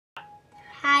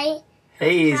Hi.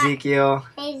 Hey, Ezekiel.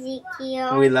 Hey,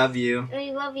 Ezekiel. We love you.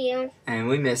 We love you. And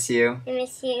we miss you. We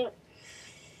miss you.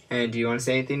 And do you want to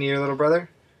say anything to your little brother?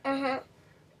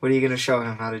 What are you going to show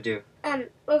him how to do? I'm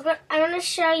going to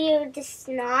show you this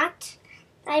knot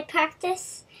that I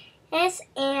practice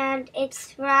and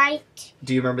it's right.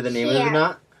 Do you remember the name of here. the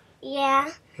knot?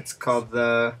 Yeah. It's called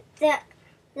the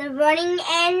running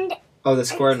end. Oh, the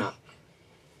square knot.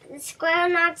 The square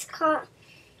knot's called,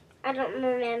 I don't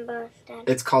remember that.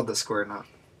 It's called the square knot.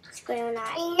 Square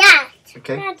knot.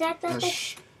 Okay. Yeah,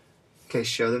 Okay,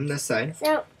 show them this side.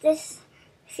 So this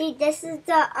is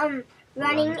the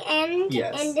running end,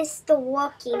 Yes. and this is the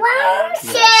walking end.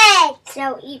 Yes.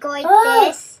 So you go like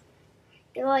this,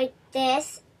 you go like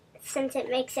this, since it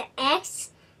makes an X,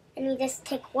 and you just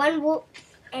take one whoop,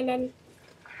 and then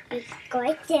you go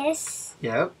like this,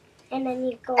 Yep. and then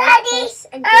you go like this,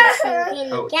 and do the same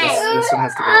thing Oh, again. this one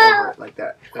has to go over it like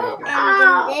that. There you go. And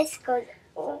then this goes,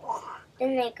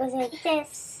 then it goes like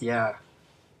this, Yeah.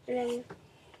 and then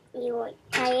you like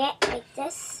tie it like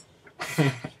this.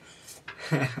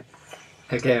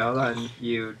 Okay, hold on.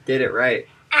 You did it right.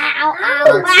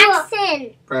 Ow,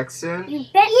 Braxton! Braxton? You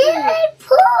bit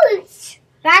me.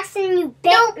 Braxton, you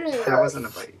bit me. That wasn't a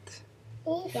bite.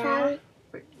 Yeah.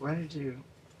 Wait, why did you...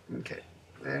 Okay,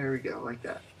 there we go, like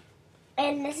that.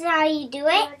 And this is how you do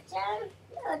it?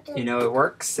 You know it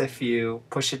works if you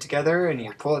push it together and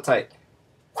you pull it tight.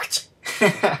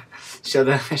 show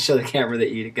the camera that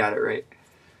you got it right.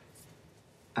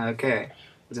 Okay,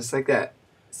 just like that.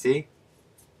 See?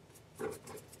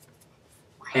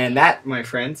 And that, my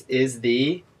friends, is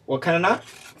the... What kind of knot?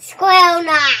 Square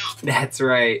knot. That's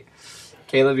right.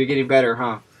 Caleb, you're getting better,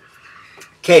 huh?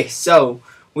 Okay, so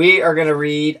we are going to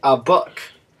read a book.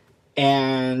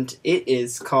 And it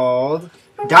is called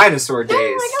Dinosaur Days. No,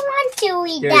 I don't want to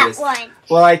read Here it that is. one.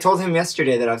 Well, I told him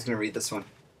yesterday that I was going to read this one.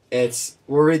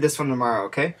 We'll read this one tomorrow,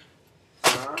 okay?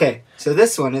 Okay, so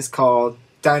this one is called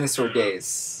Dinosaur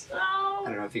Days. I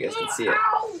don't know if you guys can see it.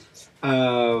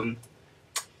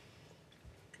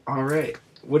 All right.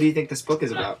 What do you think this book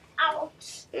is about?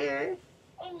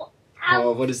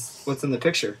 Well, what's in the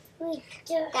picture?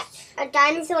 A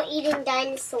dinosaur eating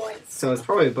dinosaurs. So it's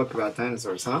probably a book about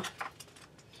dinosaurs, huh?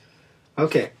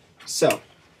 Okay, so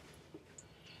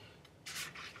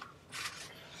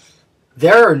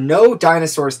there are no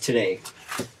dinosaurs today.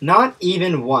 Not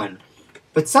even one.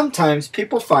 But sometimes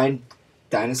people find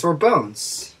dinosaur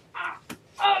bones.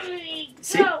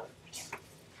 See?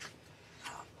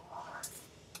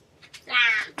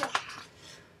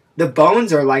 The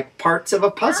bones are like parts of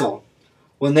a puzzle.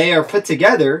 When they are put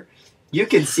together, you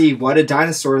can see what a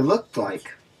dinosaur looked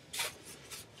like.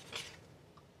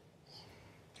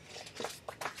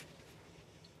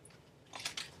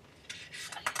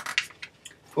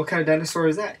 What kind of dinosaur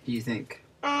is that, do you think?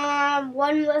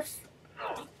 One with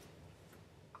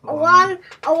a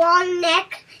long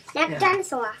neck Yeah.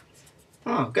 dinosaur.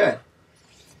 Oh, good.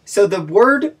 So the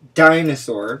word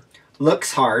dinosaur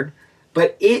looks hard,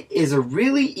 but it is a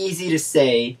really easy to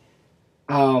say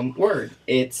word.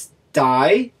 It's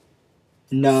dinosaur.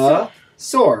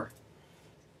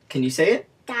 Can you say it?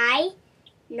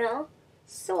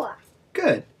 Dinosaur.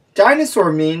 Good.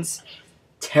 Dinosaur means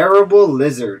terrible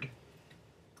lizard.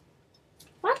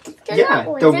 What?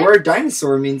 The word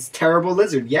dinosaur means terrible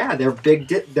lizard. Yeah, they're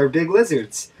big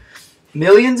lizards.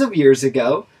 Millions of years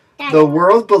ago, the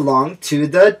world belonged to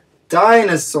the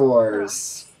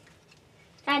dinosaurs.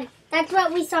 That's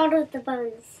what we saw with the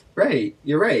bones. Right,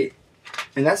 you're right.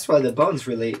 And that's why the bones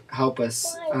really help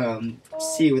us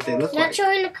see what they look Not like.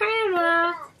 showing the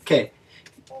camera. Okay.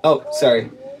 Oh, sorry.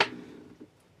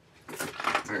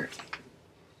 All right.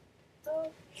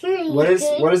 What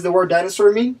does the word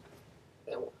dinosaur mean?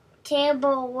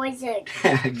 Terrible wizard.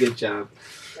 Good job.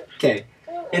 Okay.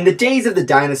 In the days of the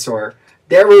dinosaur,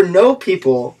 there were no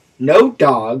people, no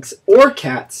dogs or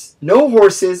cats, no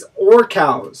horses or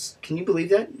cows. Can you believe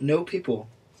that? No people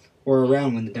were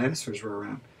around when the dinosaurs were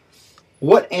around.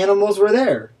 What animals were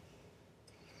there?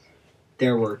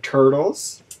 There were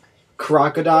turtles,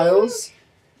 crocodiles,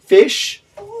 fish,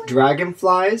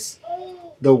 dragonflies.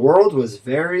 The world was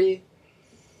very,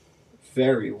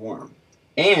 very warm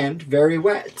and very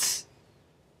wet.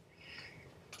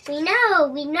 We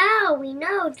know.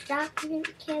 Dr.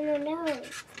 Cameron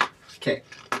knows. Okay.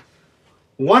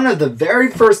 One of the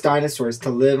very first dinosaurs to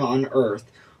live on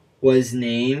Earth was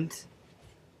named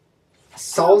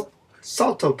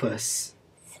Saltopus.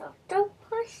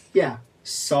 Saltopus? Yeah.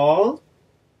 Saltopus.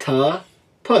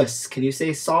 Can you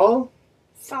say Saltopus?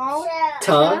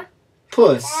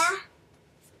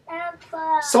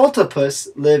 Saltopus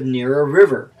lived near a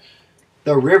river.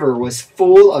 The river was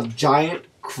full of giant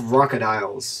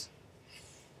crocodiles.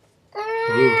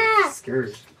 Ooh,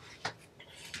 scared.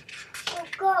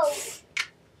 Go.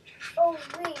 Oh,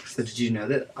 wait. So did you know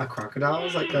that a crocodile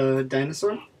is like a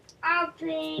dinosaur?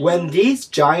 Abby. When these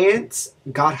giants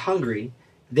got hungry,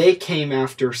 they came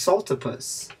after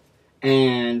Saltopus.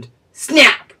 And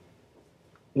snap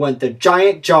went the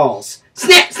giant jaws.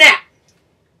 Snap, snap!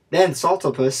 Then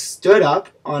Saltopus stood up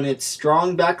on its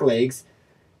strong back legs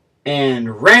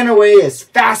and ran away as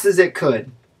fast as it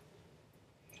could.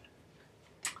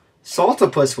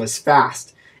 Saltopus was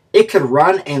fast. It could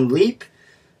run and leap.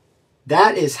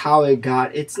 That is how it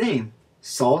got its name.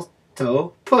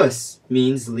 Saltopus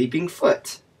means leaping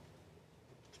foot.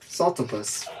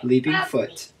 Saltopus, leaping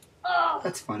foot.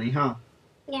 That's funny, huh?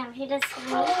 Yeah, he does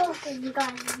something.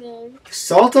 Got his name.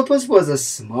 Saltopus was a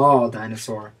small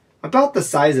dinosaur, about the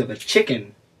size of a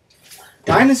chicken.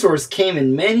 Dinosaurs came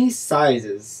in many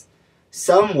sizes.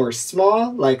 Some were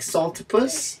small, like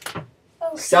Saltopus.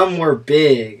 Some were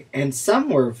big, and some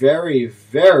were very,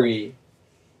 very,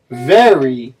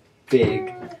 very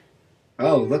big.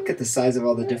 Oh, look at the size of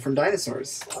all the different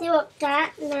dinosaurs. See what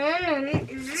that?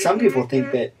 Some people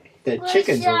think that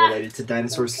chickens are related to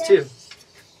dinosaurs too.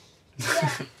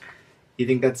 You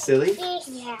think that's silly?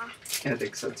 Yeah. I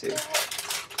think so too.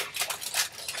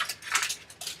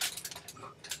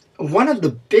 One of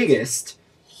the biggest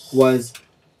was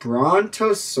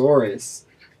Brontosaurus,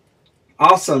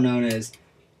 also known as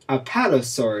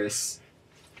Apatosaurus.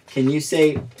 Can you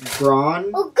say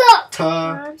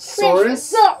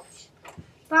Brontosaurus?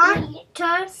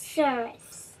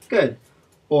 Brontosaurus. Good.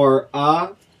 Or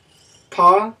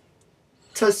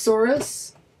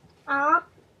Apatosaurus?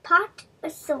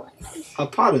 Apatosaurus.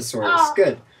 Apatosaurus.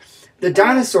 Good. The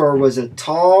dinosaur was as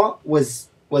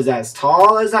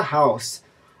tall as a house,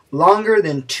 longer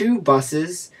than 2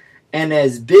 buses, and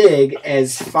as big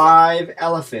as 5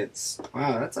 elephants.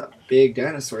 Wow, that's a big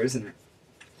dinosaur, isn't it?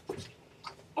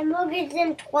 And longer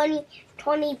than 20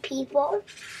 people.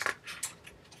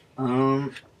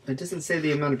 It doesn't say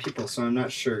the amount of people, so I'm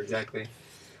not sure exactly.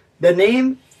 The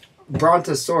name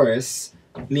Brontosaurus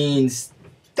means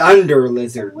thunder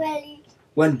lizard.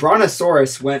 When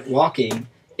Brontosaurus went walking,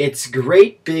 its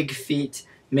great big feet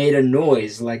made a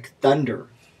noise like thunder.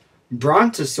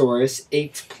 Brontosaurus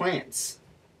ate plants,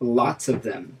 lots of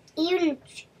them. Even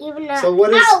So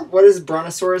what does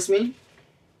Brontosaurus mean?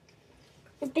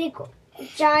 the big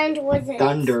giant lizard.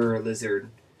 Thunder lizard.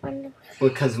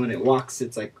 Because when it walks,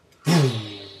 it's like boom,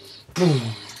 boom,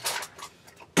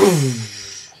 boom.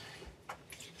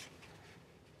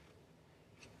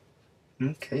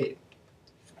 Okay.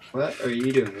 What are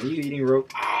you doing? Are you eating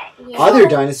rope? Yeah. Other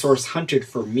dinosaurs hunted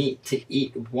for meat to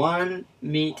eat. One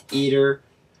meat eater,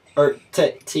 or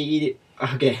to eat.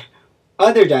 Okay.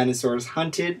 Other dinosaurs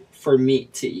hunted for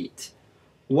meat to eat.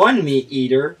 One meat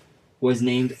eater was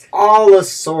named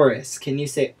Allosaurus. Can you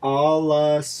say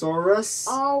Allosaurus?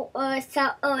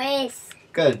 Allosaurus.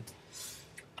 Good.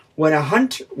 When a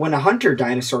hunter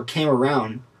dinosaur came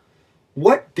around,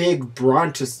 what did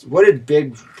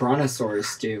big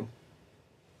Brontosaurus do?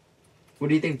 What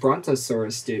do you think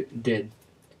Brontosaurus did?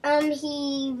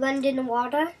 He went in the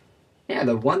water. Yeah,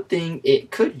 the one thing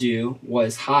it could do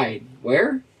was hide.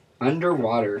 Where?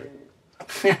 Underwater.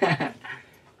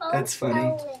 That's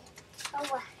funny.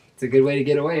 It's a good way to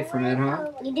get away from it,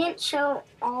 huh? You didn't show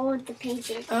all of the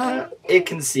pages. It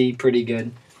can see pretty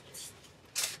good.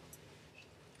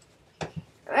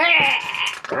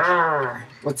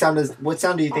 What sound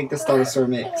do you think this dinosaur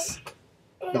makes?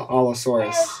 The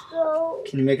Allosaurus.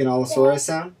 Can you make an Allosaurus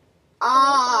sound?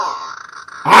 Ah!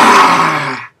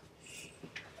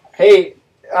 Hey,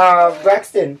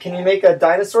 Braxton, can you make a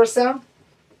dinosaur sound?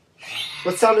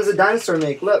 What sound does a dinosaur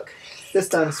make? Look, this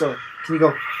dinosaur. Can you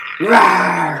go?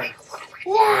 Rawr!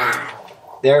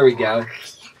 There we go.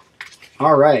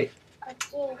 All right.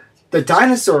 This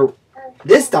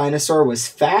dinosaur was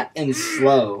fat and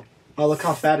slow. Oh, look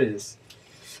how fat it is.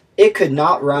 It could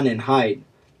not run and hide,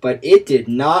 but it did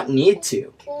not need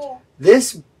to.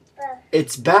 Its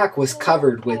back was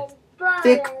covered with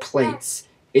thick plates.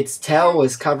 Its tail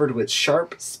was covered with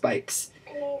sharp spikes.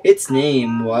 Its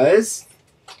name was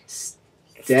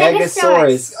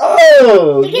Stegosaurus.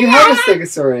 Oh, you have a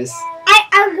Stegosaurus.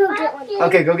 I'll go get one.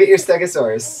 Okay, go get your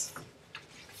Stegosaurus.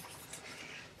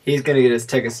 He's gonna get his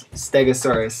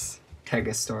Stegosaurus.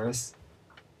 Tegosaurus.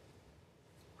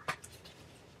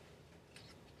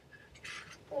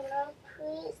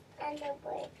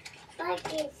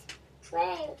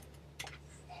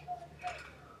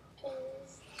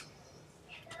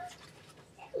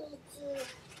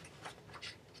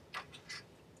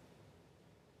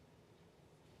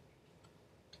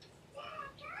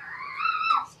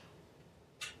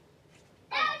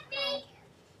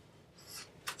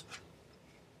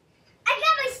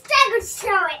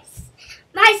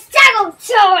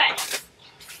 Stegosaurus.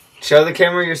 Show the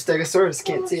camera your Stegosaurus.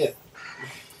 Can't see it.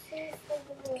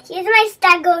 Here's my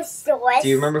Stegosaurus. Do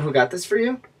you remember who got this for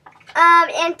you?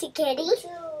 Auntie Kitty.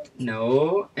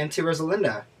 No, Auntie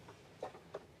Rosalinda.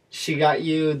 She got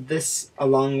you this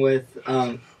along with,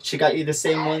 she got you the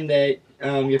same one that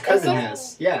your cousin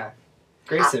has. Yeah,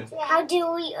 Grayson. How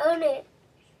do we own it?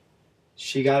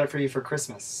 She got it for you for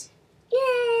Christmas.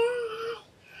 Yay!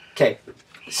 Okay,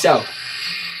 so,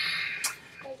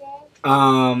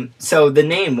 so the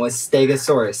name was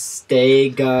Stegosaurus.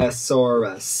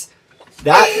 Stegosaurus.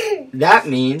 That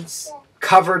means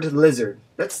covered lizard.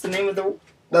 That's the name of the.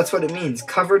 That's what it means.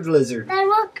 Covered lizard. Then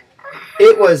look.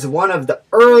 It was one of the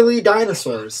early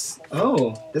dinosaurs.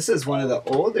 Oh, this is one of the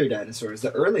older dinosaurs,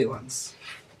 the early ones.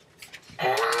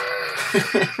 Yeah,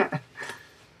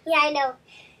 I know.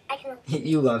 I can.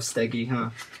 You love Steggy, huh?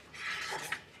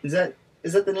 Is that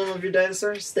the name of your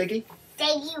dinosaur, Steggy?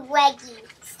 Steggy Weggy.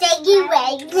 Steggy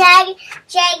Weggy.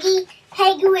 Jaggy.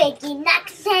 Peggy Wiggy. Not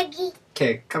Steggy.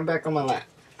 Okay, come back on my lap.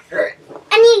 All right.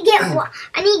 I need to get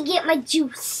I need to get my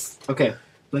juice. Okay,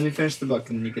 let me finish the book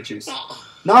and then you get juice.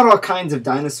 Not all kinds of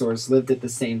dinosaurs lived at the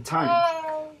same time.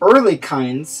 Early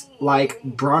kinds, like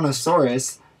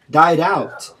Brontosaurus, died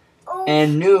out,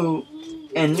 and new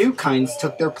kinds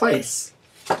took their place.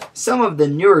 Some of the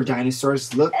newer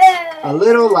dinosaurs looked a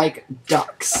little like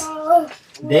ducks.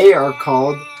 They are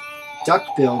called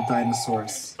duck-billed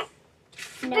dinosaurs.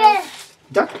 No.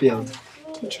 Duck-billed.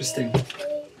 Interesting.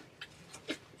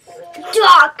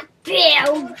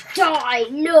 Duck-billed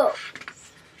dino.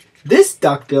 This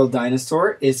duck-billed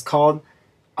dinosaur is called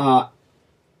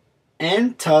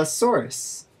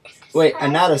Anatosaurus. Wait,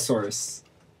 Anatosaurus.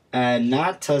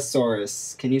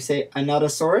 Anatosaurus. Can you say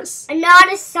Anatosaurus?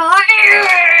 Dinosaur.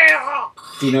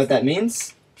 Do you know what that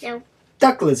means? No.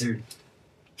 Duck lizard.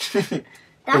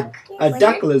 Duck. A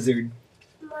duck lizard.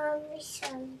 Mommy,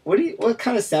 What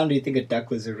kind of sound do you think a duck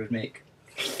lizard would make?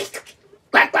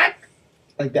 Quack quack.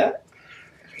 Like that?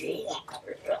 Do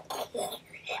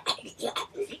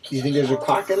you think there's a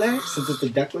quack in there since it's a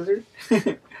duck lizard?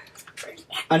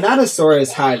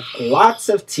 Anatosaurus had lots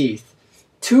of teeth.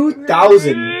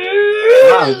 2,000.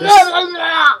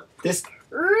 Wow, this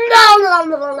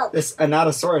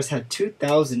Anatosaurus had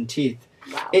 2,000 teeth.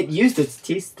 Wow. It used its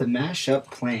teeth to mash up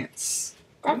plants.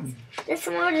 That's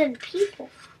more than people.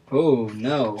 Oh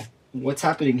no. What's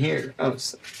happening here? Oh,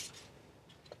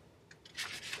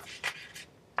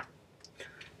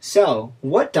 so,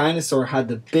 what dinosaur had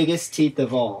the biggest teeth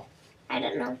of all? I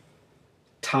don't know.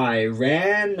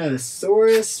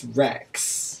 Tyrannosaurus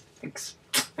Rex. Thanks.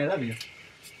 I love you.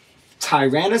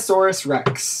 Tyrannosaurus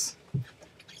Rex.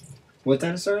 What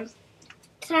dinosaur is?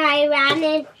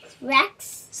 Tyrannosaurus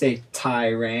Rex. Say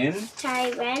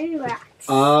Tyrannosaurus Rex.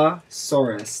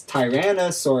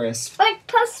 Tyrannosaurus. But it's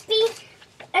supposed to be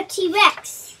a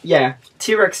T-Rex. Yeah,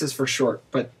 T-Rex is for short,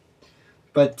 but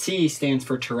T stands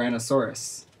for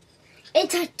Tyrannosaurus.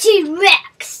 It's a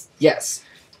T-Rex. Yes.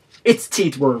 Its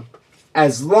teeth were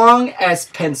as long as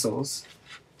pencils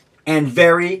and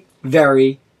very,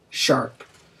 very sharp.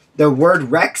 The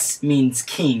word Rex means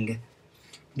king.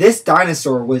 This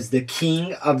dinosaur was the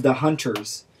king of the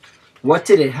hunters. What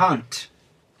did it hunt?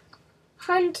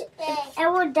 Hunt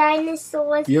other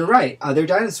dinosaurs. You're right, other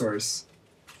dinosaurs.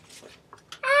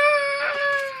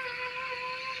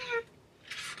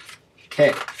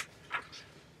 Okay.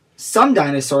 Some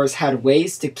dinosaurs had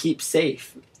ways to keep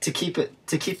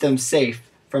them safe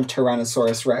from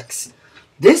Tyrannosaurus Rex.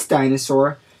 This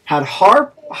dinosaur had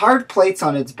hard plates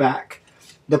on its back.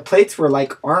 The plates were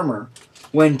like armor.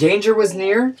 When danger was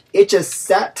near, it just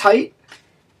sat tight.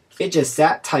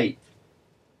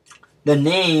 The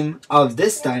name of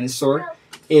this dinosaur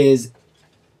is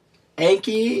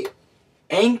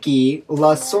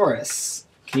Ankylosaurus.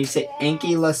 Can you say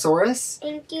Ankylosaurus?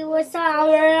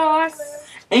 Ankylosaurus.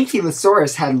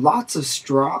 Ankylosaurus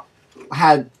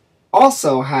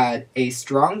also had a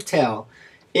strong tail.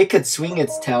 It could swing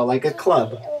its tail like a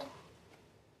club.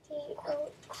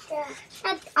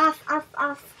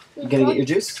 Off. You gonna get your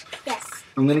juice? Yes.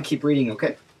 I'm gonna keep reading,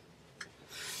 okay?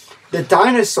 The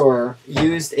dinosaur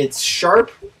used its sharp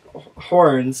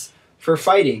horns for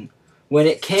fighting. When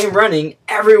it came running,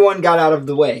 everyone got out of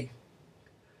the way.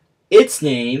 Its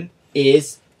name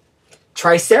is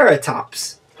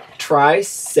Triceratops.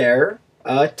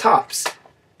 Triceratops.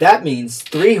 That means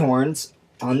 3 horns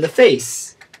on the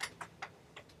face.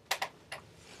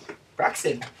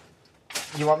 Braxton,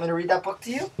 you want me to read that book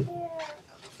to you? Yeah.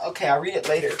 Okay, I'll read it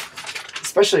later.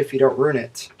 Especially if you don't ruin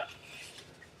it.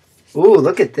 Ooh,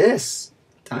 look at this.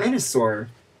 Dinosaur.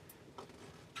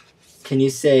 Can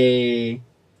you say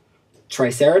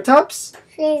Triceratops?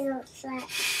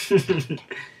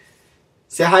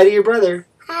 Say hi to your brother.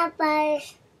 Hi, bye.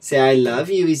 Say I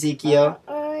love you, Ezekiel.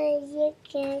 You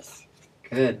kiss.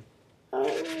 Good.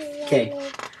 Okay.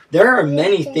 There are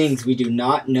many things we do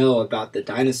not know about the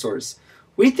dinosaurs.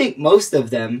 We think most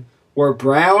of them were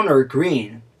brown or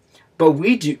green, but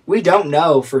we don't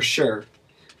know for sure.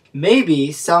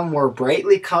 Maybe some were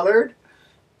brightly colored.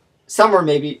 Some were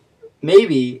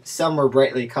maybe some were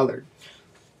brightly colored.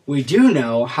 We do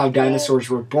know how dinosaurs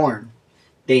were born.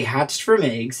 They hatched from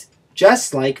eggs,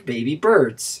 just like baby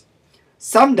birds.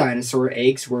 Some dinosaur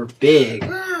eggs were bigger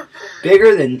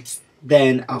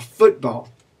than a football,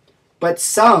 but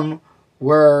some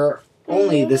were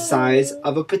only the size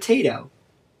of a potato.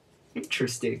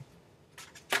 Interesting.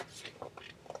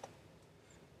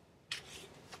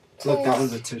 Look, that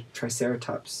one's a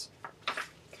triceratops.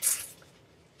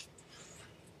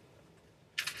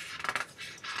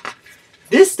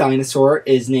 This dinosaur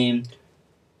is named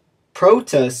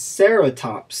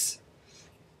Protoceratops.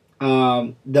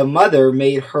 The mother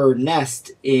made her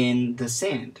nest in the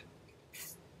sand.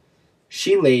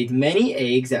 She laid many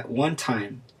eggs at one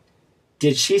time.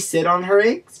 Did she sit on her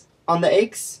eggs? On the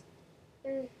eggs?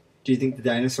 Do you think the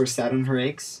dinosaur sat on her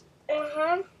eggs?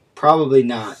 Probably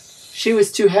not. She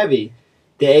was too heavy.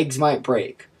 The eggs might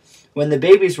break. When the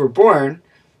babies were born,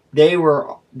 they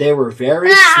were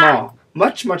very small,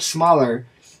 much smaller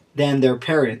than their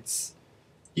parents.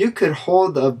 You could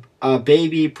hold a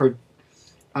baby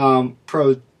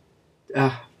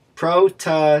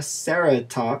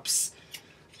Protoceratops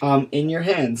in your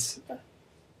hands.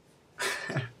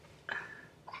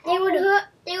 They would hurt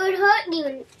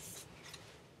you.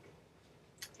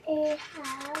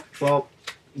 Well,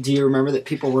 do you remember that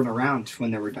people weren't around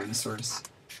when there were dinosaurs?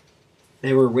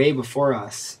 They were way before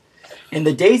us. In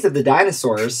the days of the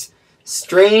dinosaurs,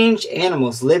 strange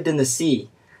animals lived in the sea.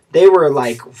 They were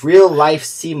like real-life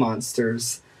sea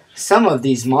monsters. Some of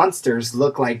these monsters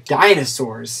look like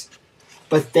dinosaurs,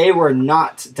 but they were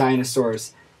not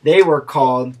dinosaurs. They were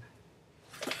called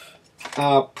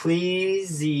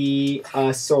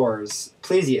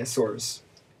plesiosaurs.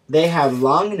 They had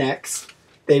long necks.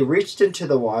 They reached into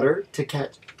the water to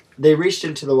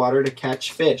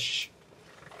catch fish.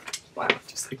 Wow,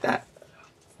 just like that.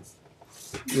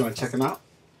 You want to check them out?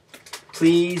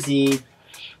 Plesiosaurs.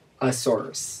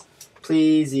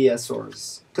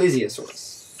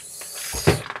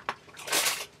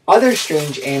 Other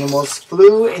strange animals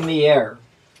flew in the air.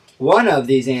 One of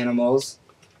these animals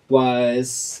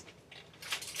was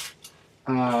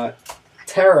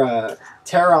Pteranodon.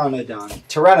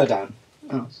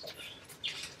 Oh.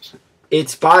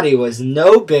 Its body was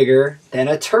no bigger than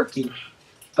a turkey,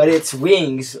 but its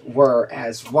wings were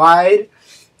as wide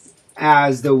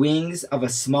as the wings of a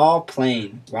small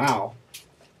plane. Wow.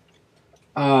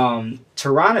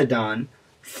 Pteranodon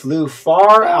flew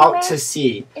far out to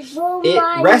sea.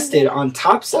 It rested on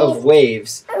tops of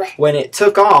waves. When it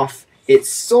took off, it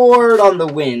soared on the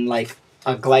wind like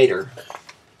a glider.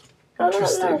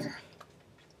 Interesting.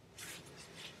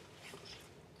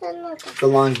 The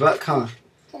long buck, huh?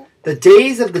 The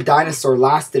days of the dinosaur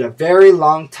lasted a very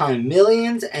long time,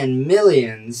 millions and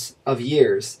millions of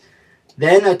years.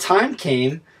 Then a time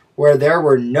came where there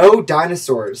were no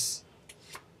dinosaurs.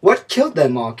 What killed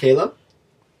them all, Caleb?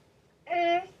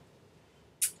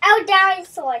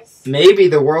 Dinosaurs. Maybe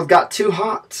the world got too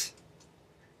hot.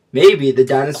 Maybe the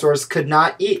dinosaurs could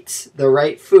not eat the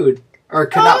right food, or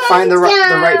could not find the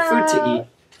right food to eat.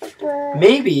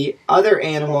 Maybe other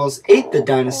animals ate the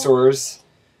dinosaurs'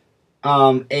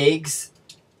 eggs.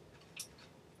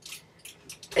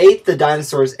 Ate the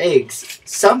dinosaurs' eggs.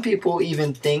 Some people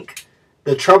even think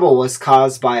the trouble was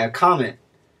caused by a comet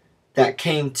that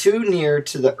came too near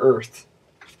to the Earth.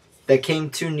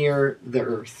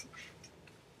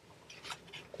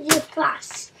 You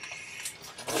pass.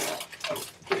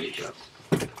 There you go.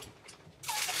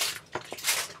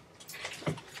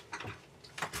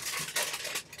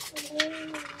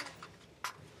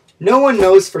 No one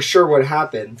knows for sure what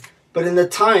happened, but in the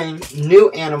time,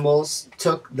 new animals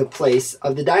took the place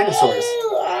of the dinosaurs.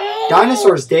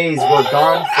 Dinosaurs' days were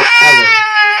gone forever.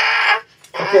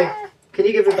 Okay, can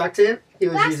you give it back to him? He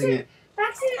was using it.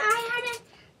 Braxton, I had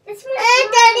this one.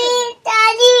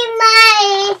 Daddy,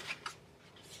 mine.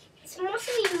 It's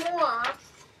mostly more.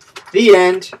 The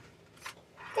end.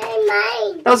 Daddy,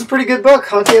 mine. That was a pretty good book,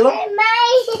 huh, Caleb? Daddy,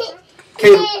 mine.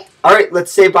 Okay, all right,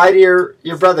 let's say bye to your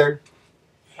brother.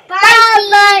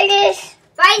 Bye.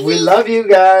 Bye. We love you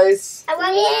guys. I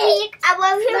love you. I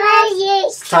love you.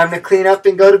 It's time to clean up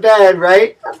and go to bed,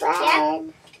 right? Bye.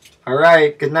 All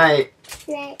right, good night.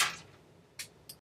 Good night.